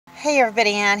Hey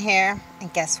everybody, Ann here,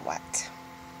 and guess what?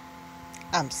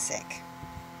 I'm sick.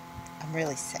 I'm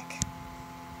really sick.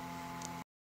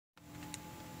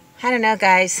 I don't know,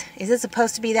 guys. Is it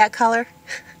supposed to be that color?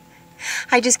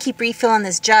 I just keep refilling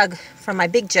this jug from my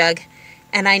big jug,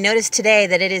 and I noticed today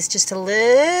that it is just a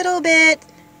little bit,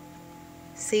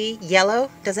 see, yellow.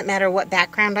 Doesn't matter what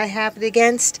background I have it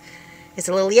against. It's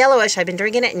a little yellowish. I've been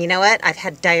drinking it, and you know what? I've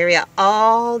had diarrhea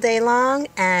all day long,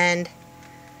 and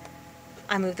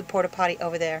I moved the porta potty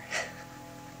over there.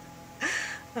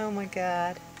 Oh my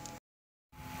God.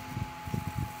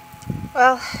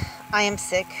 Well, I am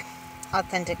sick.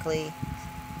 Authentically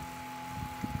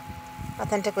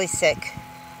sick.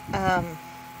 I've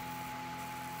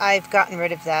gotten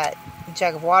rid of that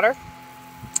jug of water.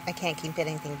 I can't keep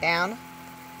anything down.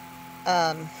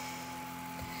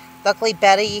 Luckily,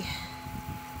 Betty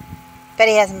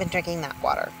hasn't been drinking that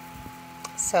water,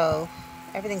 so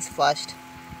everything's flushed.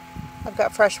 I've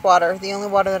got fresh water. The only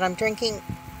water that I'm drinking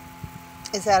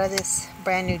is out of this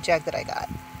brand new jug that I got.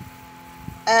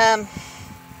 I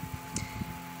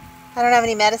don't have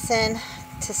any medicine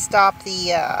to stop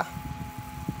the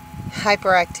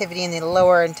hyperactivity in the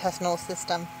lower intestinal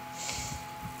system.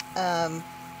 I've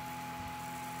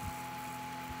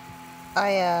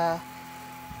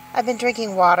been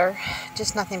drinking water,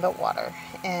 just nothing but water,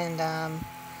 and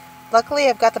luckily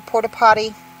I've got the porta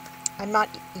potty. I'm not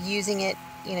using it,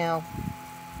 you know.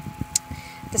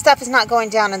 The stuff is not going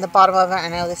down in the bottom of it. I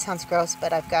know this sounds gross,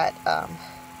 but I've got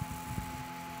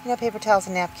paper towels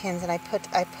and napkins, and I put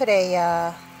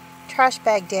a trash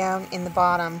bag down in the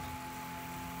bottom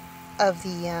of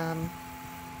the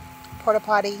porta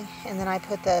potty, and then I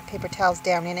put the paper towels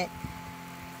down in it,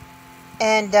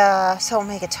 and so I'll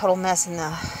make a total mess in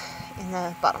the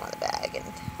bottom of the bag.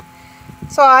 And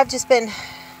so I've just been,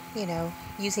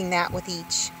 using that with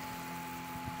each,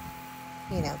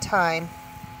 time.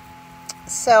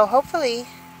 So hopefully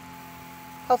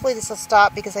this will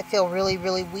stop, because I feel really,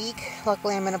 really weak.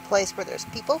 Luckily, I'm in a place where there's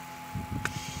people.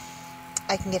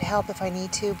 I can get help if I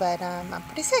need to, but I'm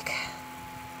pretty sick.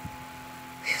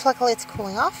 Luckily, it's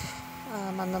cooling off.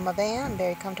 I'm in my van. I'm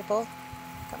very comfortable.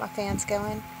 Got my fans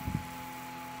going.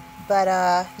 But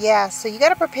yeah, so you got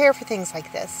to prepare for things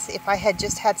like this. If I had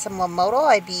just had some Lamotil,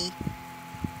 I'd be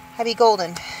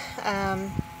golden.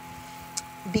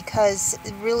 Because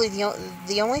really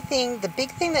the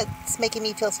big thing that's making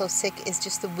me feel so sick is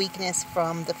just the weakness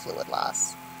from the fluid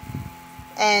loss.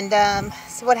 And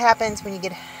so what happens when you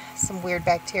get some weird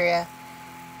bacteria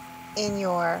in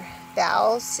your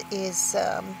bowels is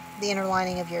the inner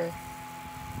lining of your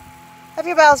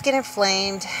bowels get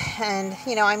inflamed, and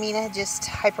just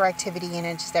hyperactivity,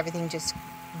 and just everything just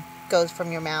goes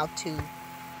from your mouth to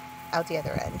out the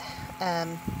other end.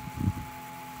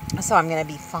 So I'm gonna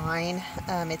be fine.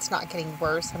 It's not getting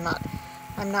worse. I'm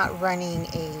not running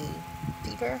a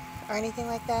fever or anything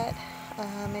like that.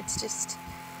 It's just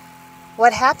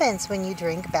what happens when you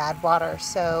drink bad water.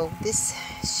 So this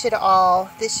should oh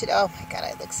my God,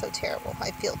 I look so terrible.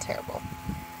 I feel terrible.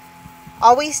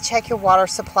 Always check your water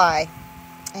supply,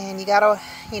 and you gotta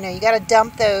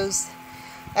dump those.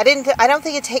 I don't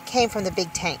think it came from the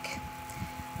big tank.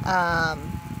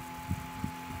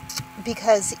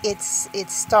 Because it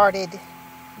started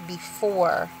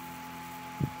before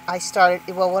I started.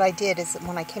 Well, what I did is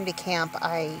when I came to camp,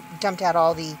 I dumped out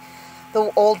all the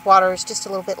old waters, just a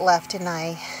little bit left, and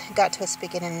I got to a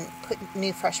spigot and put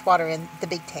new fresh water in the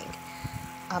big tank.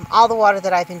 All the water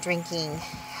that I've been drinking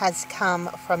has come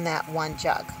from that one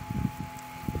jug,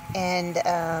 and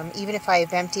even if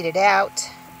I've emptied it out,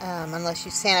 unless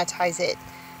you sanitize it,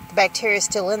 the bacteria is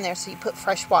still in there, so you put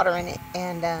fresh water in it,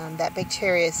 and that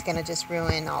bacteria is going to just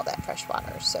ruin all that fresh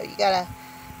water. So you got to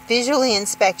visually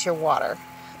inspect your water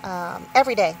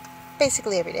every day,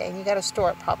 basically every day, and you got to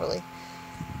store it properly.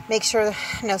 Make sure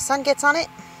no sun gets on it,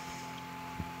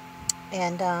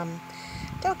 and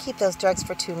don't keep those jugs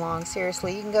for too long.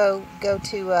 Seriously, you can go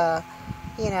to a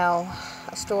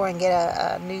store and get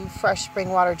a new fresh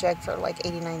spring water jug for like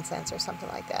 89 cents or something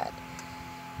like that.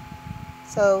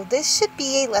 So this should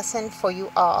be a lesson for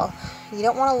you all. You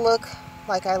don't want to look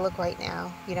like I look right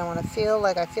now. You don't want to feel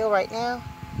like I feel right now.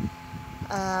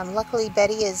 Luckily,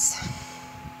 Betty is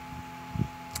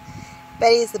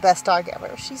the best dog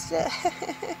ever. She's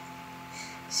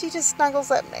she just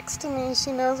snuggles up next to me.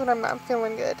 She knows when I'm not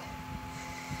feeling good.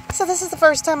 So this is the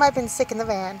first time I've been sick in the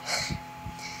van.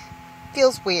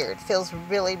 Feels weird. Feels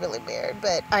really, really weird.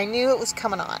 But I knew it was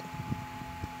coming on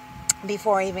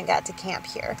before I even got to camp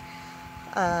here.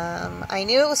 I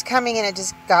knew it was coming, and it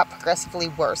just got progressively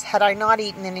worse. Had I not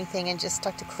eaten anything and just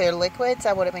stuck to clear liquids,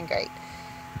 that would have been great.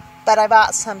 But I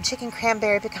bought some chicken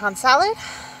cranberry pecan salad,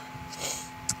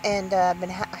 and I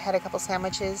had a couple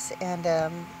sandwiches, and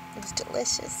it was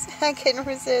delicious. I couldn't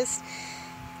resist.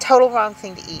 Total wrong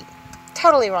thing to eat.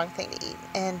 Totally wrong thing to eat.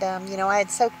 And you know, I had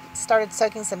started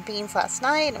soaking some beans last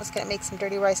night, and I was going to make some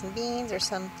dirty rice and beans or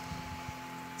some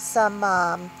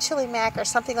chili mac or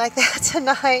something like that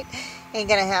tonight. Ain't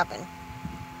gonna happen,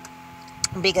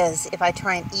 because if I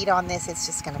try and eat on this, it's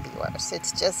just going to be worse.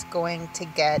 It's just going to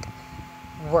get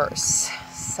worse.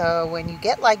 So when you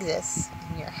get like this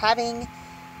and you're having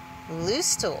loose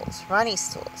stools, runny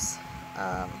stools,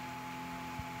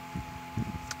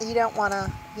 you don't want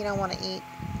to eat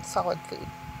solid food.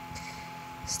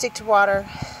 Stick to water.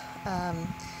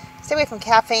 Stay away from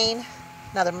caffeine.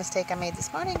 Another mistake I made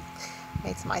this morning.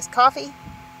 Made some iced coffee.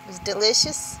 It was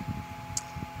delicious.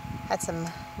 Had some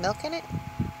milk in it.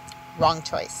 Wrong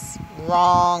choice.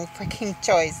 Wrong freaking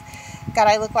choice. God,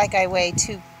 I look like I weigh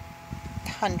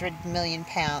 200 million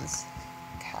pounds.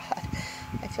 God,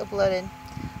 I feel bloated.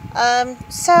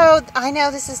 So I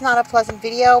know this is not a pleasant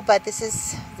video, but this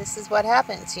is what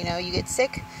happens. You know, you get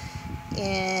sick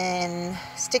in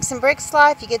sticks and bricks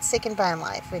life, you get sick in van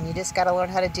life, and you just got to learn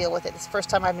how to deal with it. It's the first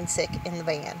time I've been sick in the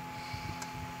van,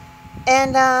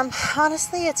 and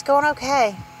honestly, it's going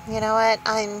okay. You know what?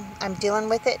 I'm dealing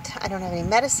with it. I don't have any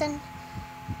medicine.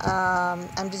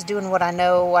 I'm just doing what I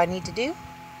know I need to do,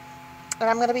 and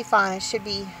I'm gonna be fine. I should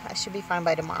be fine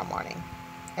by tomorrow morning.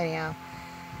 Anyhow,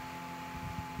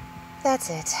 that's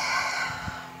it.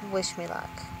 Wish me luck.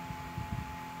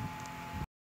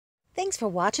 Thanks for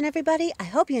watching, everybody. I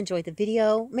hope you enjoyed the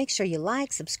video. Make sure you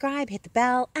like, subscribe, hit the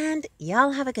bell, and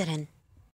y'all have a good one.